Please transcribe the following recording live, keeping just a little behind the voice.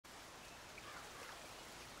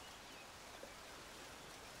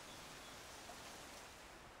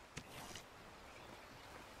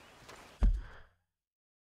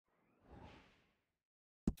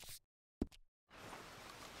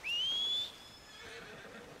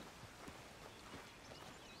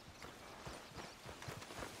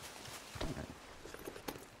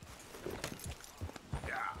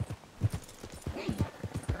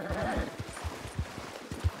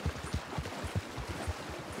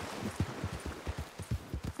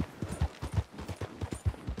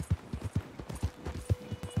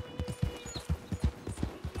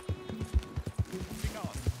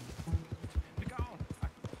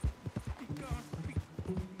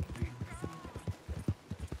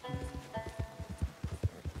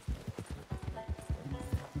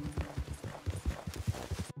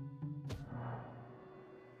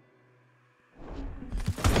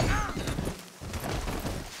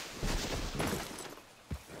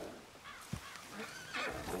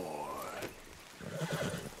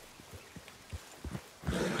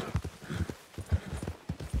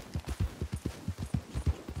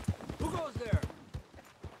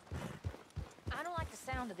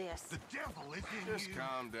this. The devil is in Just you.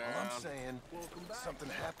 calm down. All I'm saying, something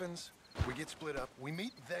happens, we get split up, we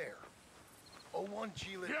meet there. 01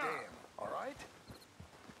 Gila Yeah. Dam, all right?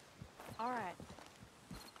 All right.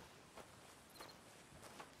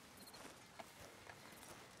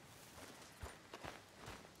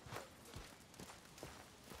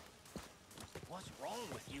 What's wrong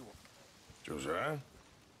with you? Josiah?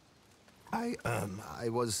 I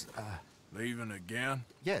was, Leaving again?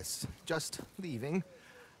 yes, just leaving.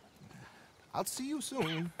 I'll see you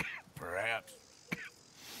soon. Perhaps.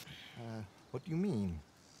 What do you mean?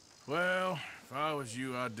 Well, if I was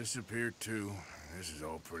you, I'd disappear too. This is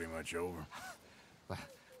all pretty much over.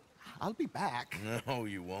 I'll be back. No,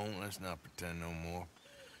 you won't. Let's not pretend no more.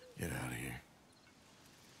 Get out of here.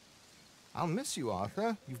 I'll miss you,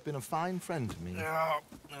 Arthur. You've been a fine friend to me.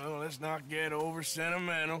 No, let's not get over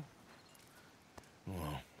sentimental.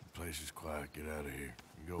 Well, the place is quiet. Get out of here.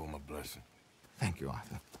 You go with my blessing. Thank you,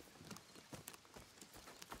 Arthur.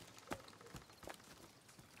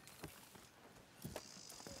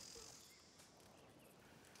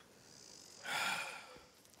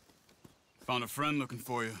 Found a friend looking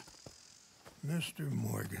for you. Mr.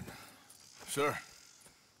 Morgan, Sir,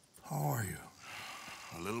 how are you?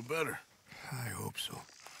 a little better. I hope so.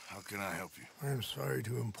 How can I help you? I am sorry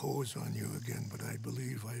to impose on you again, but I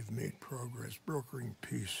believe I've made progress brokering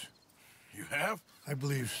peace. You have? I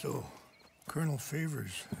believe so. Colonel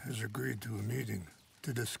Favors has agreed to a meeting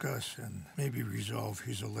to discuss and maybe resolve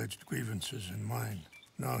his alleged grievances and mine.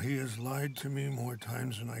 Now, he has lied to me more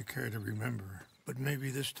times than I care to remember, but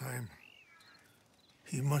maybe this time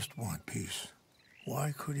he must want peace.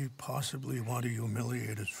 Why could he possibly want to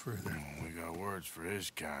humiliate us further? We got words for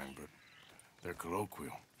his kind, but they're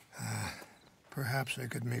colloquial. Perhaps I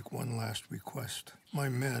could make one last request. My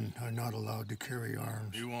men are not allowed to carry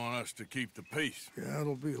arms. You want us to keep the peace? Yeah,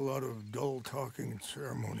 it'll be a lot of dull talking and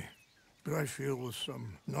ceremony. But I feel with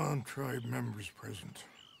some non-tribe members present,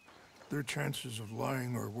 their chances of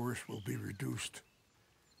lying or worse will be reduced.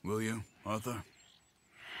 Will you, Arthur?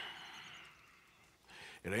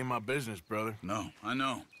 It ain't my business, brother. No, I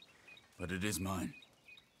know. But it is mine.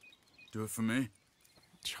 Do it for me?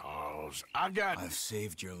 Charles, I've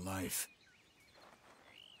saved your life.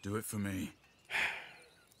 Do it for me.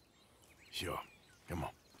 Sure. Come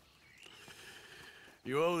on.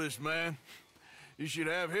 You owe this man. You should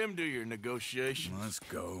have him do your negotiations. Let's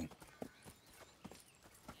go.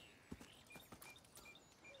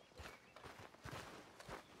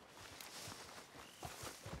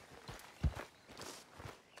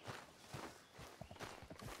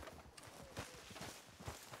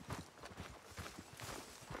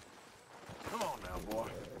 Come on now, boy.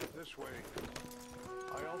 This way.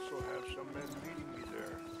 I also have some men meeting me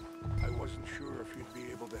there. I wasn't sure if you'd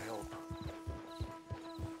be able to help.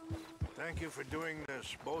 Thank you for doing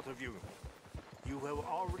this, both of you. You have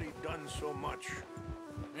already done so much.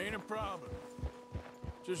 Ain't a problem.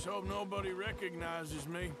 Just hope nobody recognizes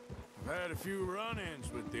me. I've had a few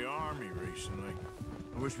run-ins with the army recently.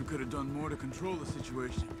 I wish we could have done more to control the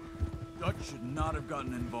situation. Dutch should not have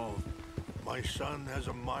gotten involved. My son has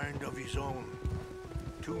a mind of his own.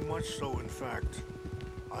 Too much so, in fact.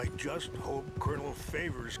 I just hope Colonel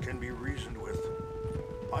Favors can be reasoned with.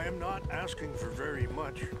 I am not asking for very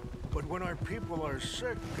much, but when our people are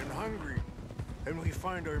sick and hungry, and we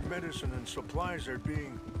find our medicine and supplies are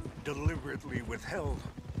being deliberately withheld,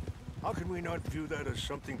 how can we not view that as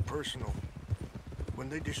something personal? When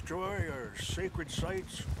they destroy our sacred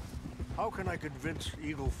sites, how can I convince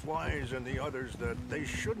Eagle Flies and the others that they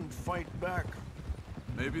shouldn't fight back?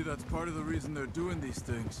 Maybe that's part of the reason they're doing these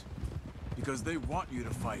things. Because they want you to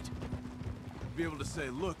fight. Be able to say,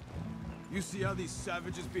 look, you see how these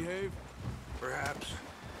savages behave? Perhaps.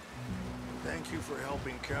 Thank you for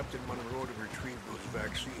helping Captain Monroe to retrieve those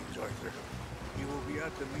vaccines, Arthur. He will be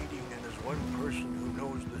at the meeting and is one person who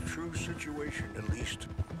knows the true situation, at least.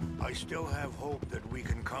 I still have hope that we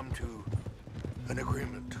can come to an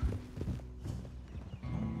agreement.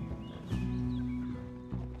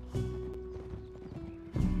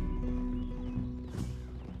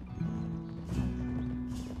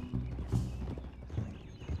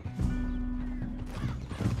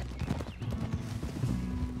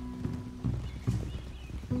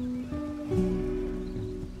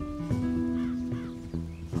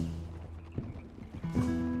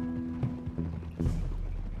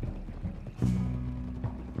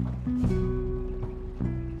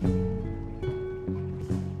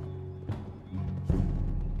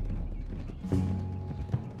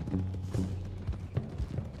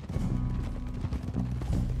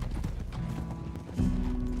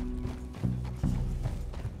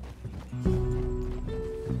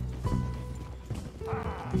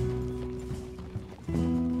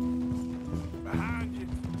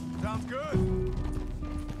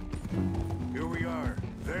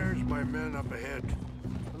 my men up ahead.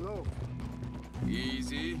 Hello.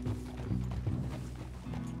 Easy.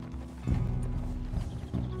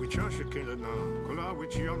 Wichashikina na, kula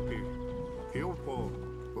wichiampi. Hiopo,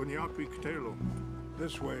 unyapi ktelo.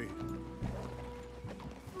 This way.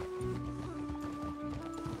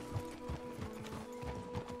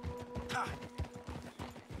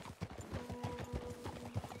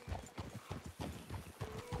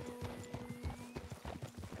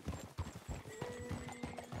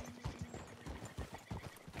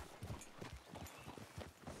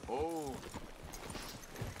 Oh.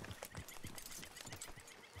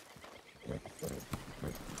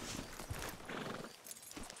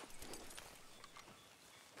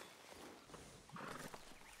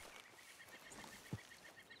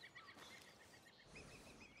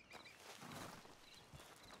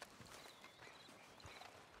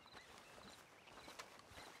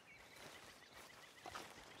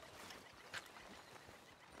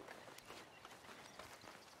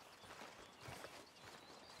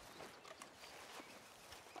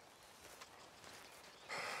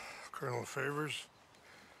 Colonel Favors,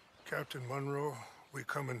 Captain Monroe, we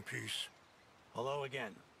come in peace. Hello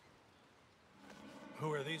again.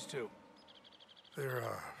 Who are these two? They're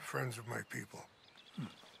friends of my people.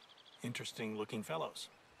 Interesting looking fellows.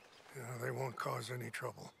 You know, they won't cause any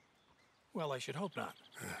trouble. Well, I should hope not.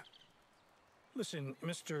 Listen,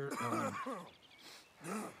 Mr.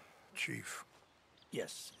 Chief.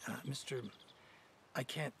 Yes, Mr. I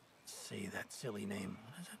can't say that silly name.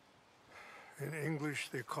 What is it? In English,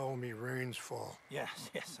 they call me Rains Fall.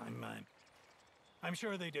 Yes, I'm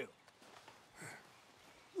sure they do.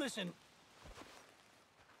 Listen,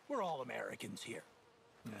 we're all Americans here,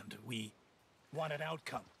 and we want an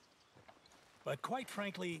outcome. But quite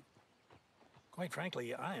frankly,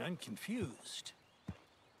 I'm confused.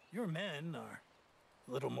 Your men are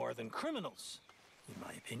a little more than criminals, in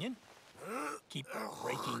my opinion. Keep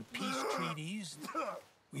breaking peace treaties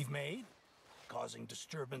we've made, causing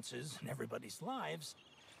disturbances in everybody's lives.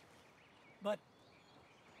 But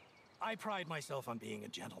I pride myself on being a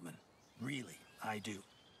gentleman. Really, I do.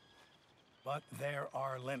 But there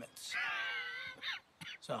are limits.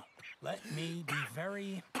 So, let me be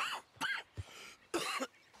very...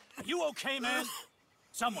 Are you okay, man?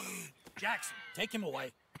 Someone. Jackson, take him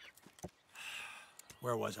away.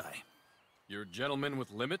 Where was I? You're a gentleman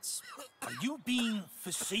with limits? Are you being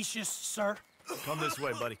facetious, sir? Come this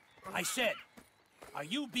way, buddy. I said, are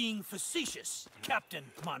you being facetious, Captain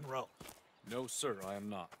Monroe? No, sir, I am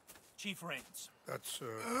not. Chief Rains. That's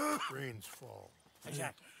Rains Fall.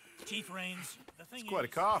 Exactly. Chief Rains, the thing Quite a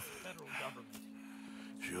is, cough. the federal government.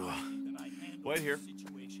 Sure. That I handle Wait here. the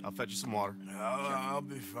situation. I'll fetch you some water. I'll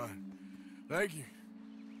be fine. Thank you.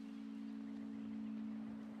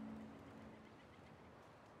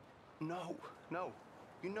 No, no.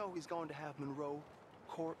 You know he's going to have Monroe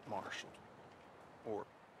court-martialed. Or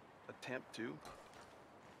attempt to.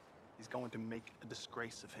 He's going to make a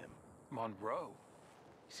disgrace of him. Monroe?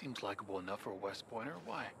 He seems likable enough for a West Pointer.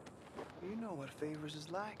 Why? You know what Favors is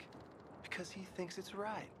like. Because he thinks it's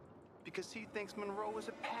right. Because he thinks Monroe is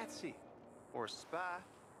a patsy. Or a spy.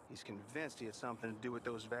 He's convinced he had something to do with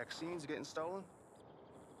those vaccines getting stolen.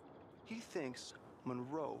 He thinks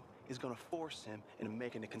Monroe is gonna force him into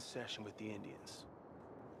making a concession with the Indians.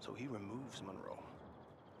 So he removes Monroe.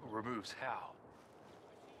 Removes how?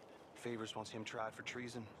 Favors wants him tried for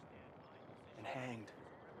treason and hanged.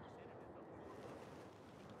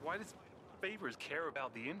 Why does Favors care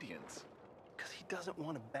about the Indians? Because he doesn't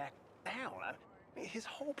want to back down. His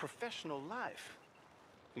whole professional life.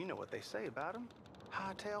 You know what they say about him.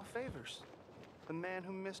 Hightail Favors. The man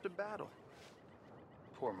who missed a battle.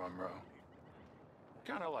 Poor Monroe.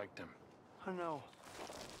 Kinda liked him. I know.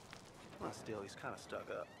 Well, still, he's kind of stuck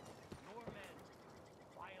up. Your men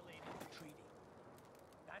violated the treaty.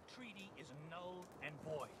 That treaty is null and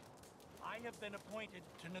void. I have been appointed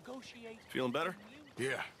to negotiate... Feeling better?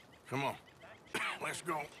 Yeah, come on. Let's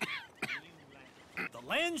go. The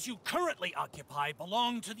lands you currently occupy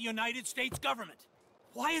belong to the United States government.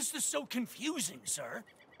 Why is this so confusing, sir?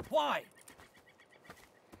 Why?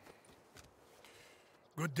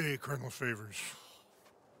 Good day, Colonel Favors.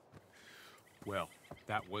 Well,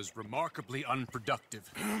 that was remarkably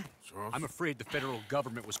unproductive. I'm afraid the federal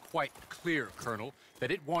government was quite clear, Colonel,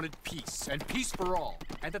 that it wanted peace, and peace for all,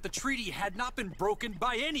 and that the treaty had not been broken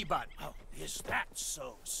by anybody. Oh, is that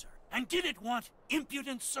so, sir? And did it want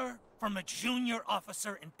impudence, sir, from a junior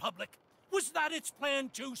officer in public? Was that its plan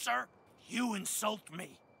too, sir? You insult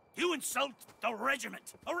me. You insult the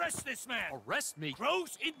regiment. Arrest this man. Arrest me?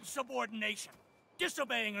 Gross insubordination.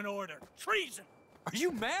 Disobeying an order. Treason. Are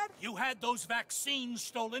you mad? You had those vaccines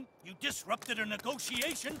stolen. You disrupted a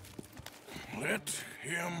negotiation. Let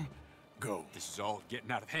him go. This is all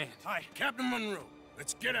getting out of hand. Hi, Captain Monroe.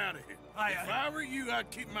 Let's get out of here. If I were you, I'd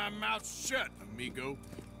keep my mouth shut, amigo.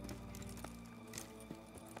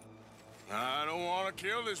 I don't want to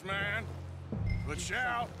kill this man, but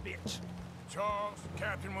shall. Bitch. Charles,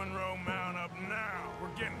 Captain Monroe, mount up now. We're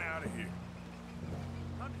getting out of here.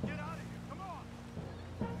 Time to get out of here. Come on.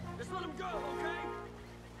 Just let him go, okay?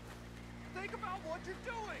 Think about what you're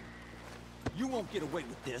doing. You won't get away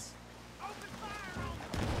with this. Open fire on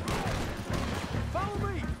them. Follow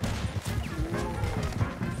me!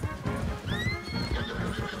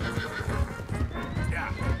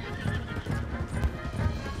 Yeah.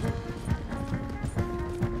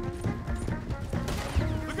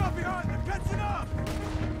 Look out behind them. Catching up.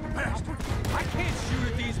 Bastard. I can't shoot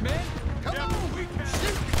at these men! Come on! We can.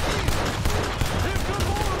 Shoot! Here come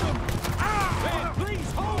more of them! Man,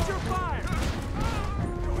 please hold your fire!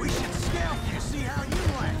 We should scout you, see how you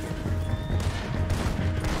like it.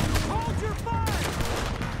 Hold your fire!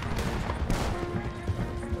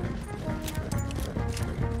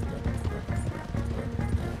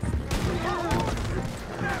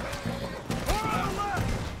 More on the left.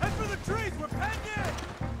 Head for the trees. We're penning in.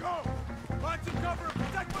 Go. Find some cover and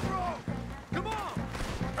protect Monroe. Come on!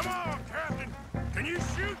 Come on, Captain. Can you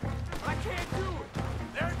shoot? I can't do it!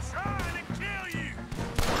 They're trying to kill you.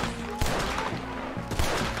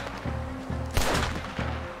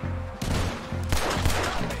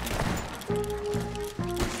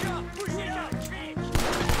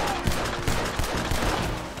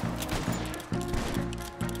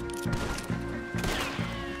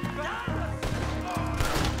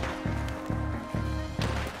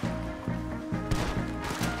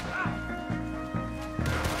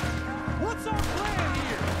 What's our plan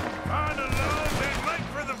here? Find a love and make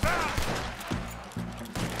for the valley.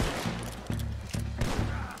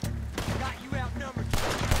 Got you outnumbered.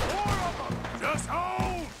 Four of them. Just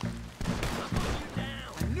hold.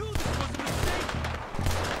 I knew this was a mistake.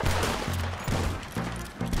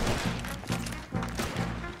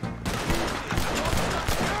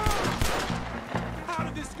 How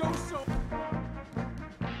did this go so wrong?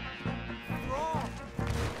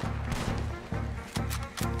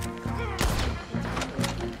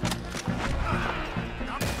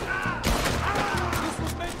 This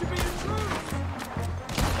was meant to be a truce!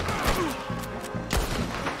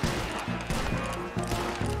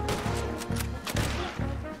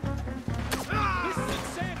 This is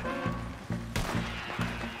insanity!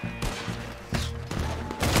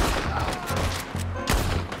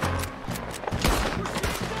 We're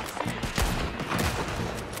seeing ducks here!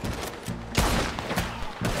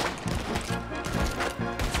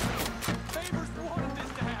 Favors wanted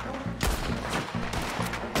this to happen!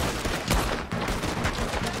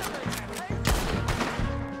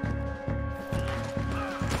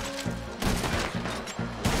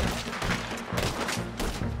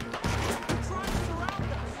 They're trying to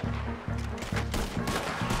surround us!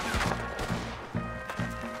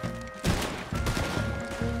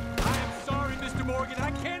 I am sorry, Mr. Morgan.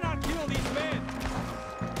 I cannot kill these men.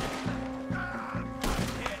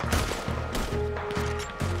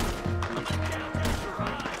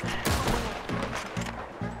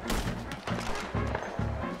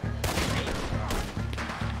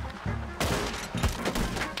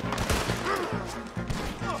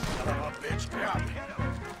 Oh, bitch, got me.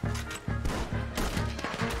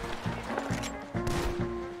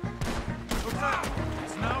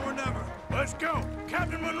 It's now or never. Let's go.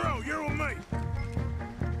 Captain Monroe, you're with me.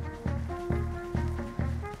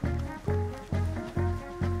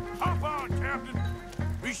 Hop on, Captain.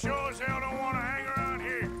 We sure as hell don't want to hang around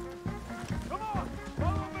here. Come on.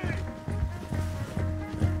 Follow me.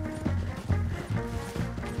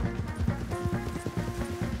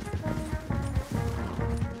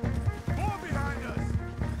 More behind us.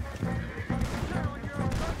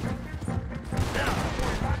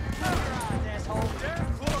 Damn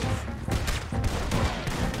close.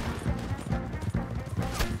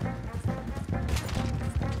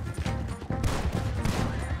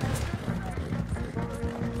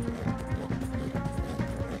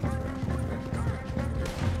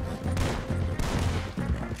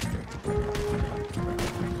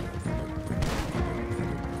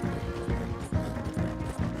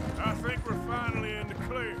 I think we're finally in the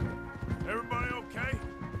clear. Everybody okay?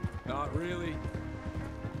 Not really.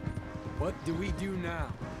 What do we do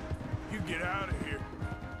now? You get out of here.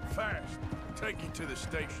 Fast. Take you to the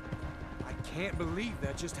station. I can't believe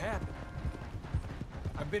that just happened.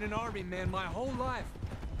 I've been an army man my whole life.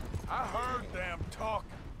 I heard them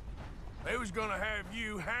talking. They was gonna have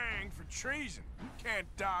you hanged for treason. You can't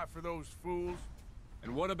die for those fools.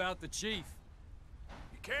 And what about the chief?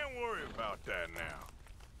 You can't worry about that now.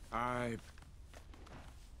 I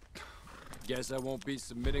guess I won't be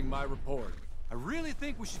submitting my report. I really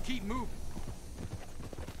think we should keep moving.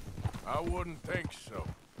 I wouldn't think so.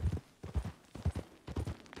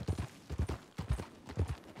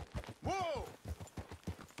 Whoa!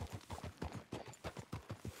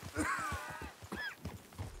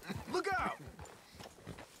 Look out!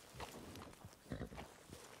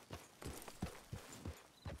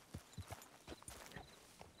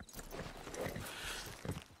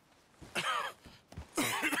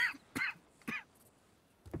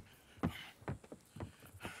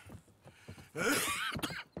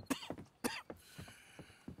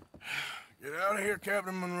 Get out of here,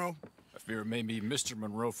 Captain Monroe. I fear it may be Mr.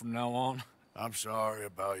 Monroe from now on. I'm sorry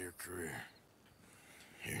about your career.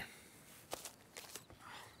 Here.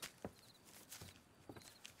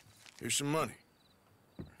 Here's some money.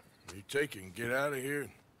 You take it and get out of here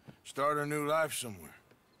and start a new life somewhere.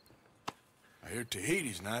 I hear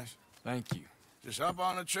Tahiti's nice. Thank you. Just hop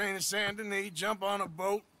on a train to Saint Denis, jump on a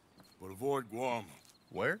boat, but avoid Guam.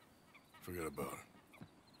 Where? Forget about it.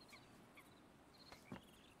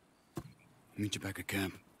 Meet you back at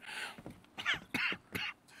camp.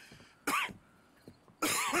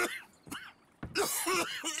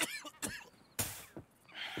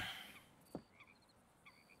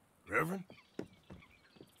 Reverend?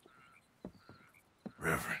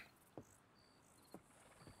 Reverend.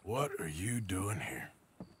 What are you doing here?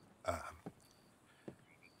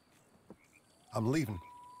 I'm leaving.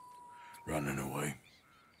 Running away?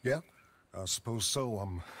 Yeah, I suppose so.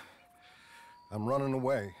 I'm running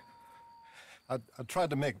away. I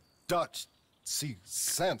tried to make Dutch see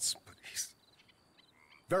sense, but he's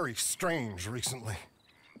very strange recently.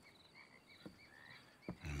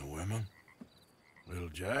 And the women? Little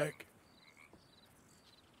Jack?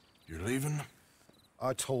 You're leaving them?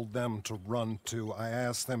 I told them to run too. I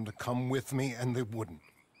asked them to come with me, and they wouldn't.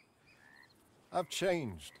 I've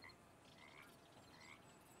changed.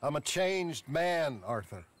 I'm a changed man,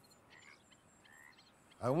 Arthur.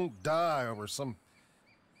 I won't die over some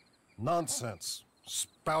nonsense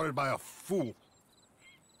spouted by a fool.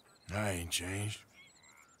 I ain't changed.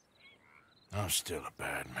 I'm still a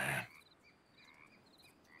bad man.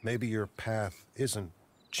 Maybe your path isn't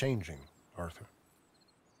changing, Arthur.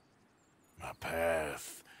 My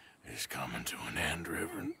path is coming to an end,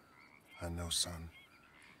 Reverend. I know, son.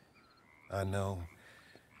 I know.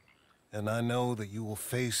 And I know that you will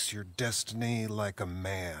face your destiny like a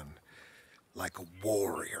man, like a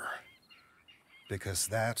warrior. Because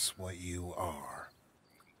that's what you are.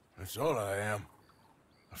 That's all I am.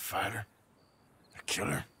 A fighter, a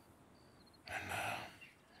killer, and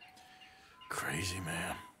a crazy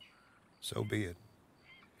man. So be it.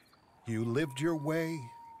 You lived your way,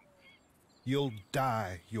 you'll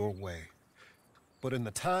die your way. But in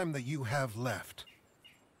the time that you have left,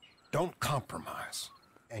 don't compromise.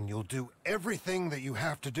 And you'll do everything that you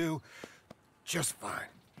have to do just fine.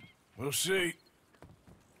 We'll see.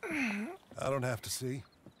 I don't have to see.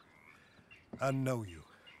 I know you.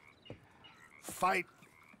 Fight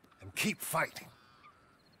and keep fighting.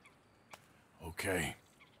 Okay.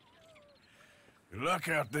 Good luck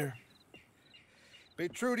out there. Be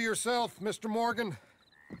true to yourself, Mr. Morgan.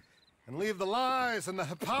 And leave the lies and the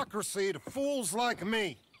hypocrisy to fools like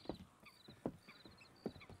me.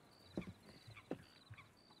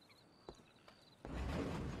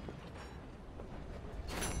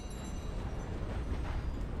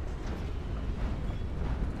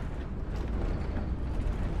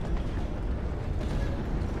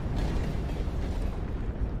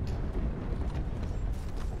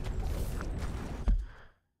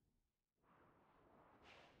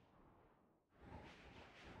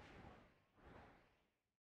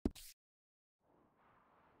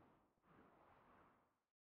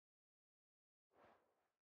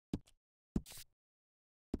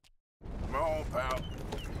 Come on, pal.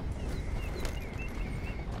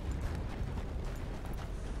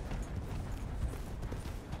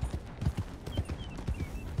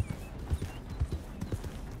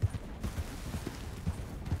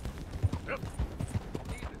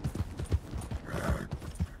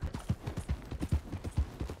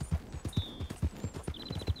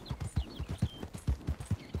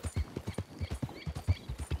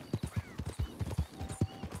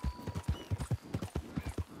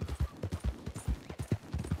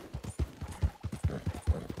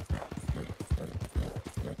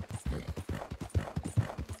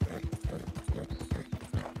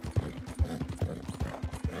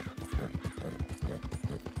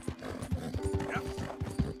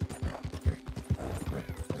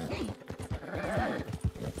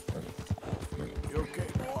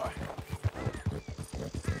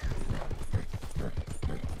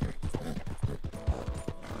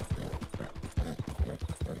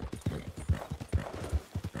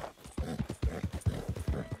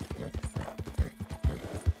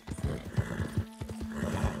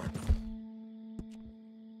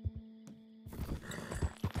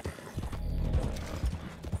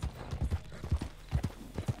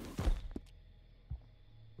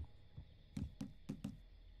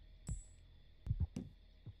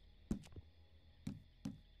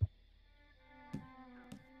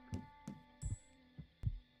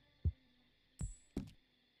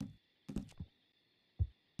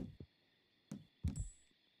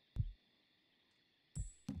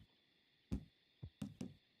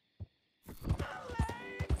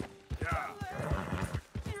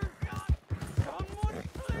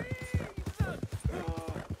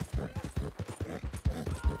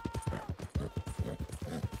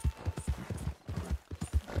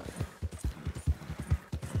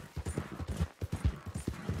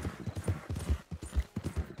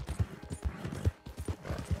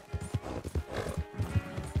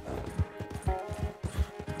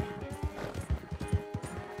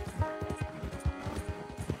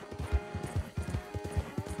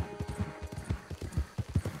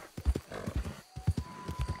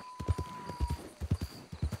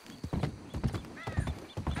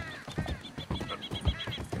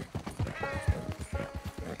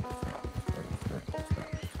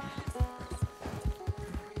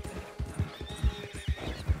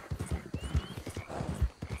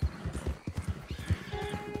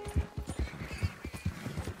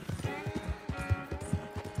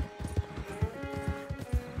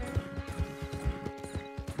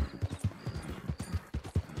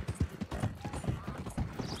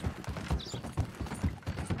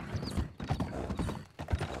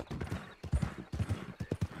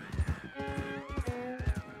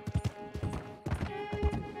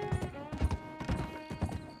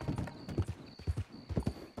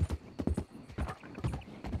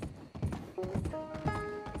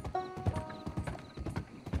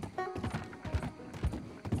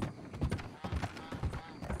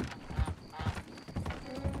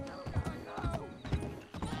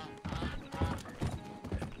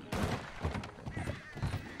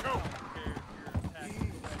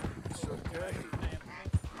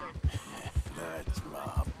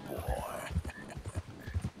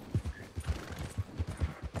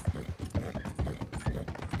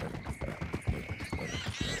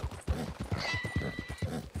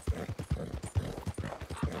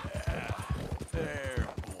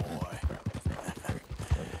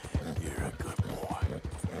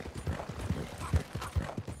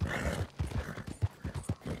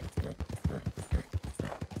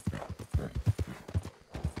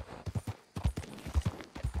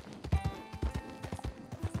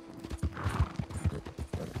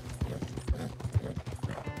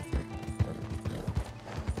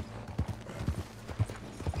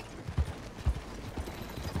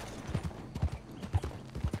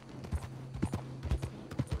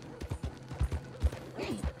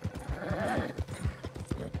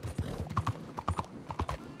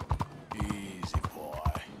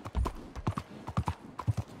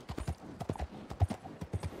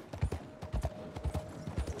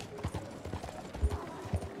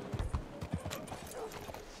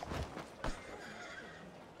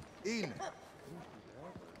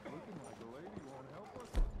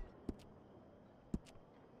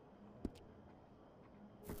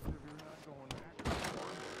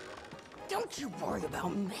 Don't you worry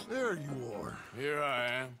about me. There you are. Here I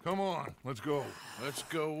am. Come on, let's go. Let's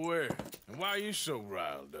go where? And why are you so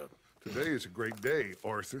riled up? Today is a great day,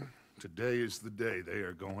 Arthur. Today is the day they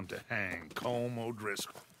are going to hang Colm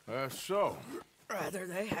O'Driscoll. That's so. Rather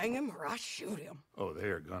they hang him or I shoot him. Oh, they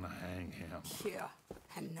are gonna hang him. Yeah,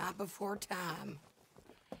 and not before time.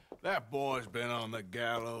 That boy's been on the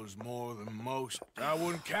gallows more than most. I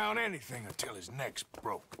wouldn't count anything until his neck's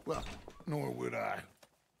broke. Well, nor would I.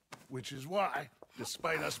 Which is why,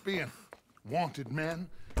 despite us being wanted men,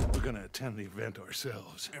 we're gonna attend the event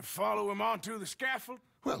ourselves. And follow him onto the scaffold?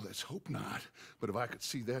 Well, let's hope not. But if I could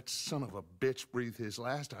see that son of a bitch breathe his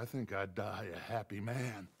last, I think I'd die a happy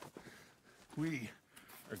man. We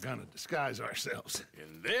are gonna disguise ourselves.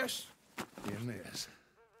 In this? In this.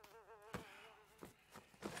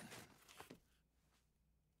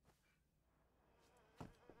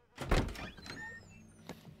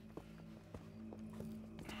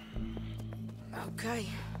 Okay.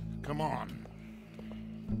 Come on.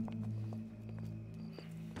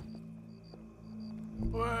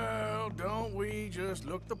 Well, don't we just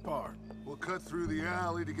look the part? We'll cut through the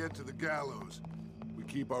alley to get to the gallows. We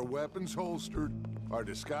keep our weapons holstered, our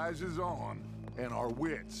disguises on, and our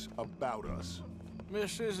wits about us.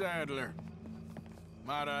 Mrs. Adler,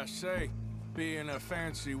 might I say, being a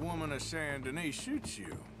fancy woman of Saint Denis shoots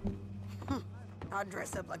you. I'd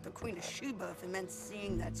dress up like the Queen of Sheba if it meant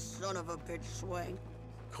seeing that son of a bitch swing.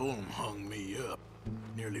 Colm hung me up,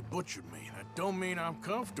 nearly butchered me. That don't mean I'm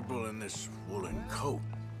comfortable in this woolen coat.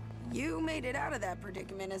 You made it out of that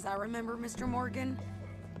predicament, as I remember, Mr. Morgan.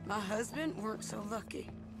 My husband weren't so lucky.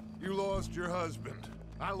 You lost your husband.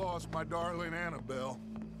 I lost my darling Annabelle.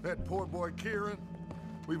 That poor boy Kieran.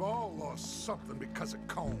 We've all lost something because of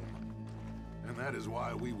Colm. And that is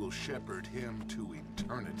why we will shepherd him to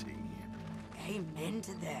eternity. Amen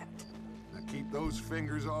to that. Now keep those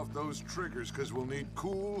fingers off those triggers, because we'll need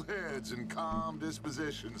cool heads and calm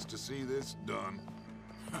dispositions to see this done.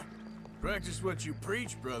 Practice what you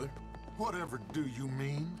preach, brother. Whatever do you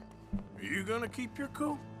mean? Are you gonna keep your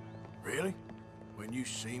cool? Really? When you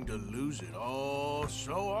seem to lose it all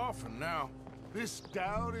so often now. This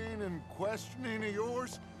doubting and questioning of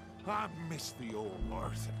yours? I miss the old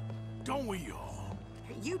Arthur. Don't we all?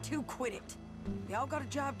 You two quit it. We all got a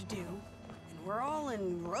job to do, and we're all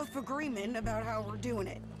in rough agreement about how we're doing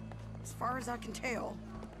it. As far as I can tell.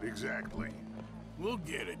 Exactly. We'll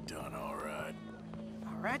get it done, all right.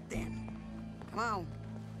 All right, then. Come on.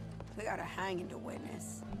 We got a hanging to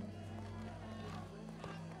witness.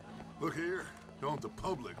 Look here. Don't the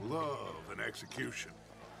public love an execution?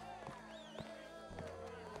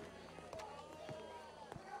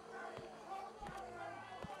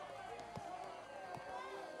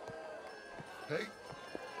 Hey.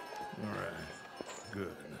 All right.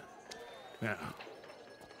 Good. Now,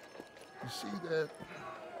 you see that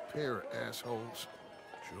pair of assholes?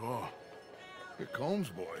 Sure. They're Colm's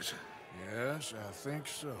boys. Yes, I think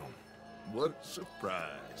so. What a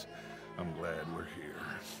surprise. I'm glad we're here.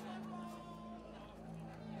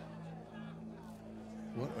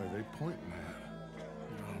 What are they pointing at?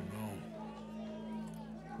 I don't know.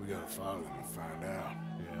 We gotta follow them and find out.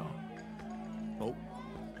 Yeah. Oh,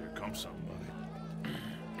 here comes somebody.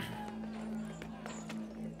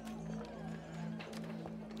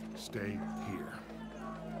 Stay here.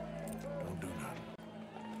 Don't do nothing.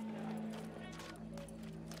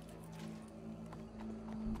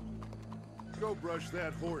 Go brush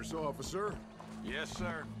that horse, officer. Yes,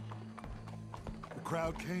 sir. The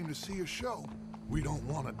crowd came to see a show. We don't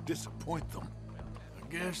want to disappoint them. I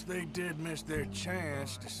guess they did miss their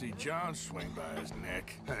chance to see John swing by his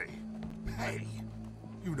neck. Hey,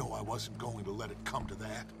 you know I wasn't going to let it come to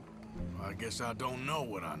that. I guess I don't know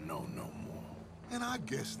what I know no more. And I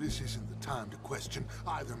guess this isn't the time to question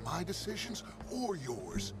either my decisions or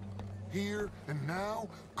yours. Here and now,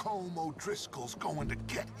 Colm O'Driscoll's going to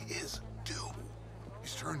get his due.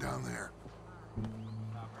 He's turned down there.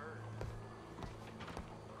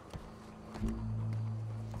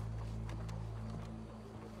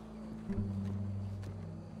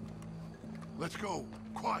 Let's go.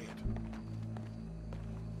 Quiet.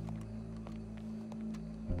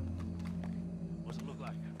 What's it look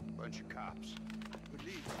like? Bunch of cops.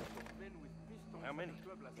 How many?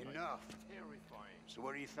 Enough. So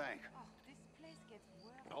what do you think? Oh, this place gets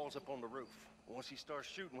worse. All's up on the roof. Once he starts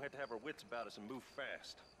shooting, we have to have our wits about us and move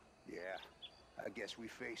fast. Yeah, I guess we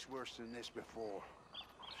faced worse than this before.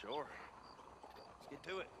 Sure. Let's get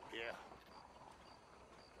to it. Yeah.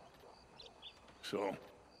 So,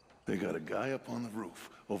 they got a guy up on the roof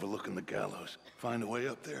overlooking the gallows. Find a way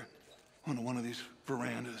up there, onto one of these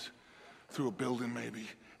verandas, through a building maybe,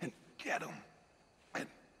 and get him. And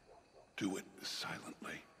do it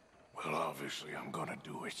silently. Well, obviously, I'm gonna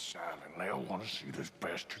do it silently. I want to see this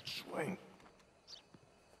bastard swing.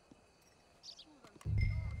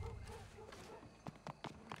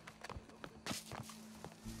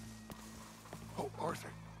 Oh,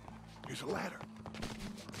 Arthur, here's a ladder.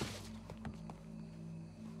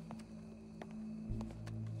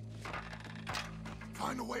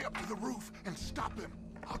 Find a way up to the roof and stop him.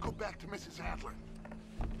 I'll go back to Mrs. Adler.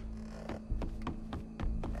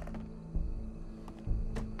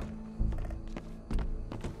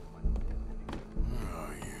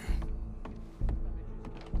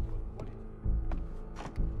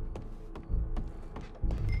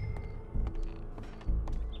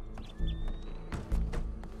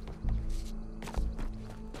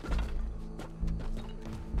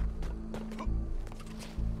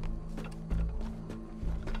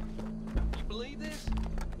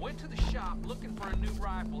 Went to the shop looking for a new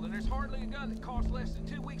rifle, and there's hardly a gun that costs less than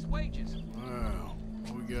 2 weeks' wages. Well,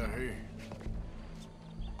 what we got here?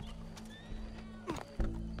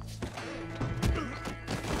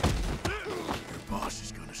 Your boss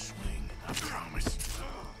is gonna swing, I promise.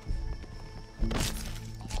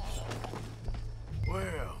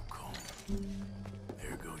 Well, Cole,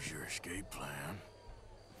 there goes your escape plan.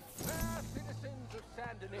 Fair citizens of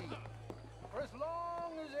Saint Denis, for as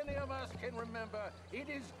long as any of us can remember, it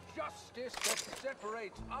is justice that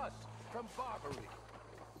separates us from barbary.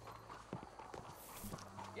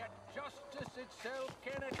 Yet justice itself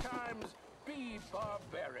can at times be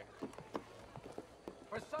barbaric.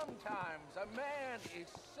 For sometimes a man is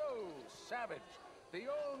so savage, the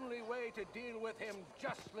only way to deal with him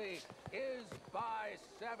justly is by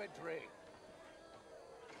savagery.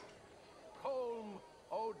 Colm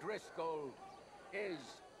O'Driscoll is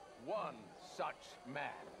one such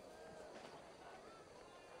man.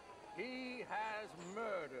 He has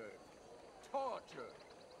murdered, tortured,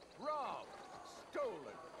 robbed,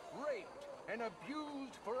 stolen, raped, and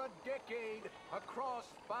abused for a decade across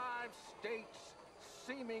 5 states,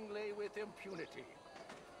 seemingly with impunity.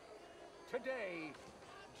 Today,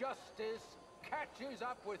 justice catches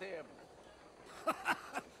up with him.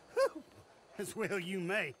 As well you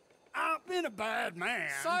may. I've been a bad man.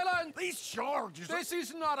 Silence! These charges are... This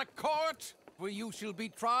is not a court where you shall be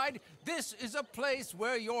tried. This is a place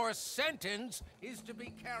where your sentence is to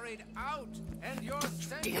be carried out. And your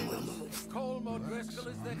sentence, Colm O'Driscoll,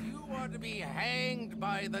 is that you are to be hanged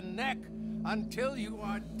by the neck until you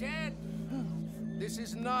are dead. This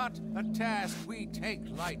is not a task we take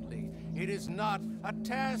lightly. It is not a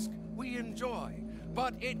task we enjoy.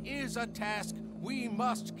 But it is a task we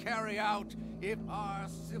must carry out if our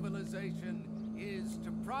civilization is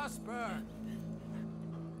to prosper.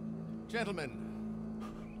 Gentlemen,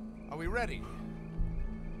 are we ready?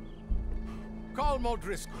 Colm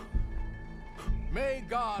O'Driscoll, may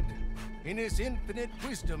God, in his infinite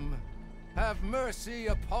wisdom, have mercy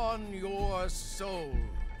upon your soul.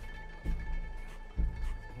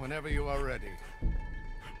 Whenever you are ready.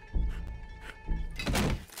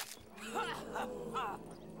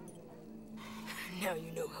 Now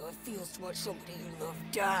you know how it feels to watch somebody you love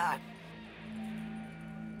die.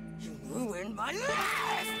 You ruined my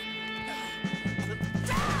life!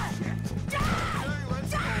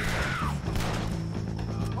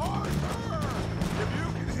 Arthur! If you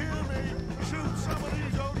can hear me, shoot some of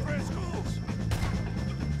these O'Driscolls!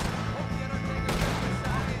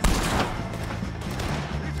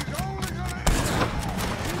 This is only gonna end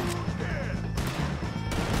you dead!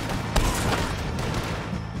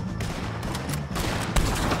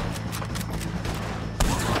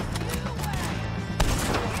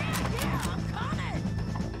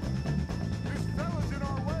 This fella's in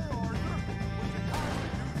our way!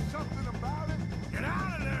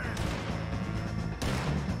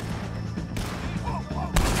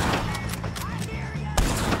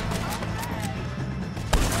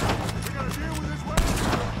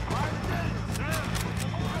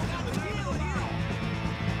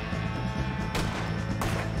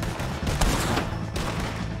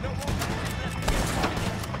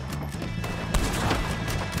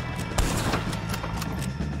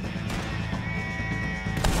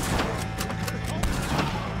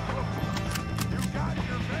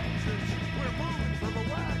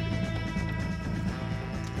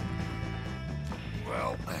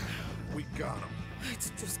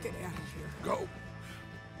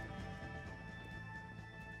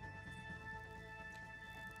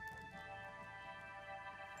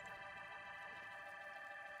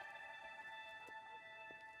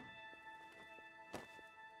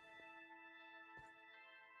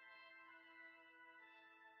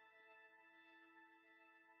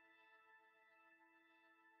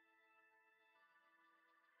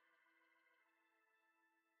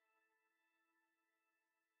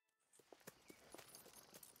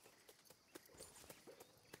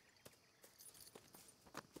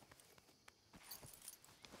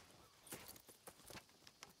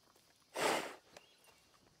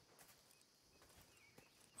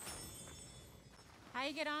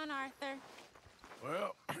 you get on, Arthur?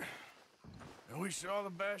 Well, we saw the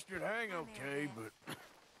bastard hang okay, but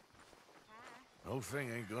the whole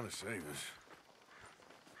thing ain't gonna save us.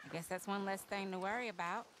 I guess that's one less thing to worry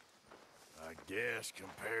about. I guess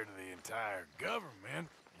compared to the entire government,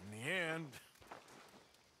 in the end,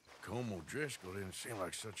 Colm O'Driscoll didn't seem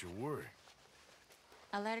like such a worry.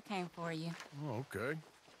 A letter came for you. Oh, okay.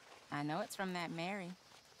 I know it's from that Mary.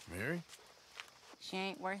 Mary? She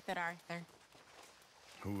ain't worth it, Arthur.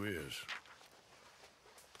 Who is?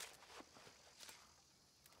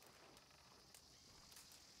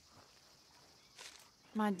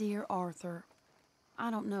 My dear Arthur,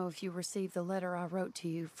 I don't know if you received the letter I wrote to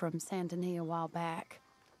you from Saint Denis a while back.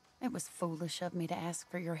 It was foolish of me to ask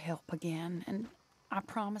for your help again, and I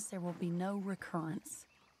promise there will be no recurrence.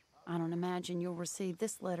 I don't imagine you'll receive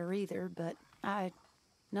this letter either, but I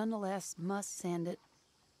nonetheless must send it.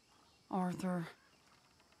 Arthur.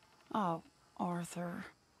 Oh, Arthur.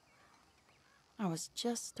 I was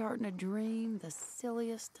just starting to dream the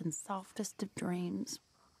silliest and softest of dreams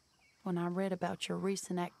when I read about your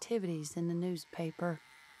recent activities in the newspaper.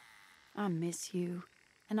 I miss you,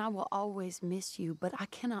 and I will always miss you, but I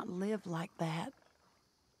cannot live like that.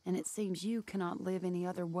 And it seems you cannot live any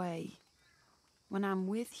other way. When I'm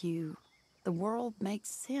with you, the world makes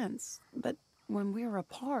sense, but when we're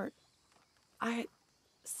apart, I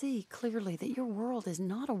see clearly that your world is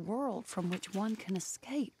not a world from which one can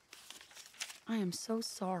escape. I am so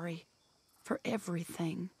sorry for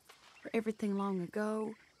everything long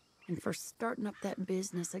ago, and for starting up that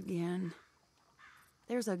business again.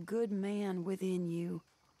 There's a good man within you,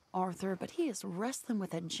 Arthur, but he is wrestling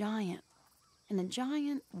with a giant, and the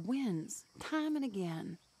giant wins time and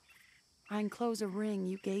again. I enclose a ring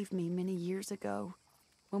you gave me many years ago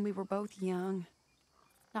when we were both young,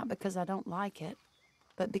 not because I don't like it,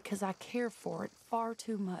 but because I care for it far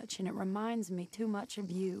too much, and it reminds me too much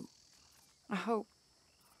of you. I hope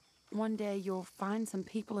one day you'll find some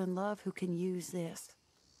people in love who can use this,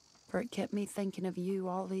 for it kept me thinking of you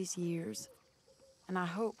all these years, and I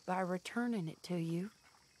hope by returning it to you,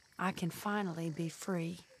 I can finally be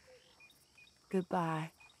free.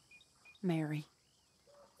 Goodbye, Mary.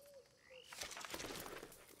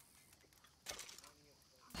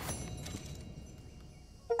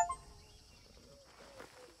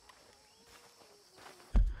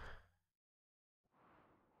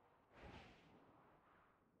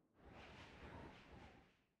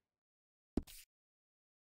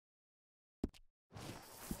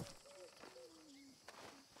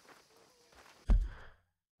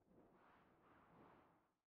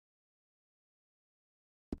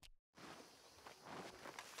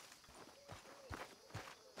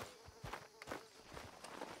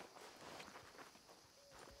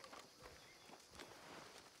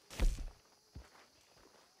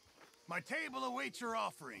 My table awaits your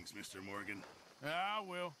offerings, Mr. Morgan. I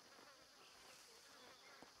will.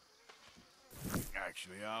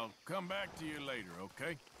 Actually, I'll come back to you later,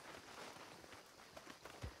 okay?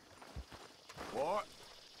 What?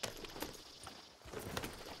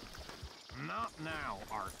 Not now,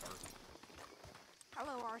 Arthur.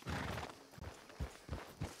 Hello, Arthur.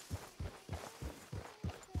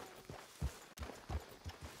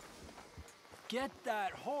 Get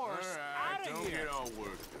that horse out of don't here! Get all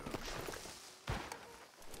worked up.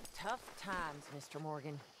 Tough times, Mr.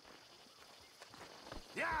 Morgan.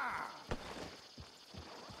 Yeah!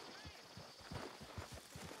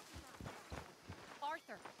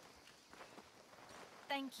 Arthur.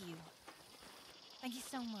 Thank you. Thank you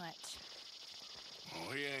so much.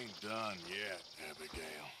 Oh, he ain't done yet,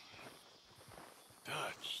 Abigail.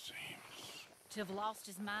 Dutch seems... To have lost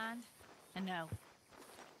his mind? And no.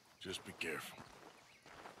 Just be careful.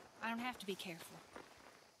 I don't have to be careful.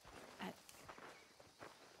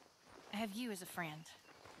 I have you as a friend.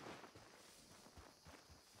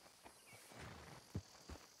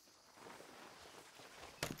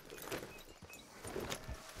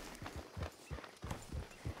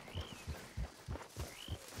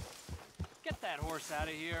 Get that horse out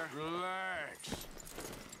of here. Relax.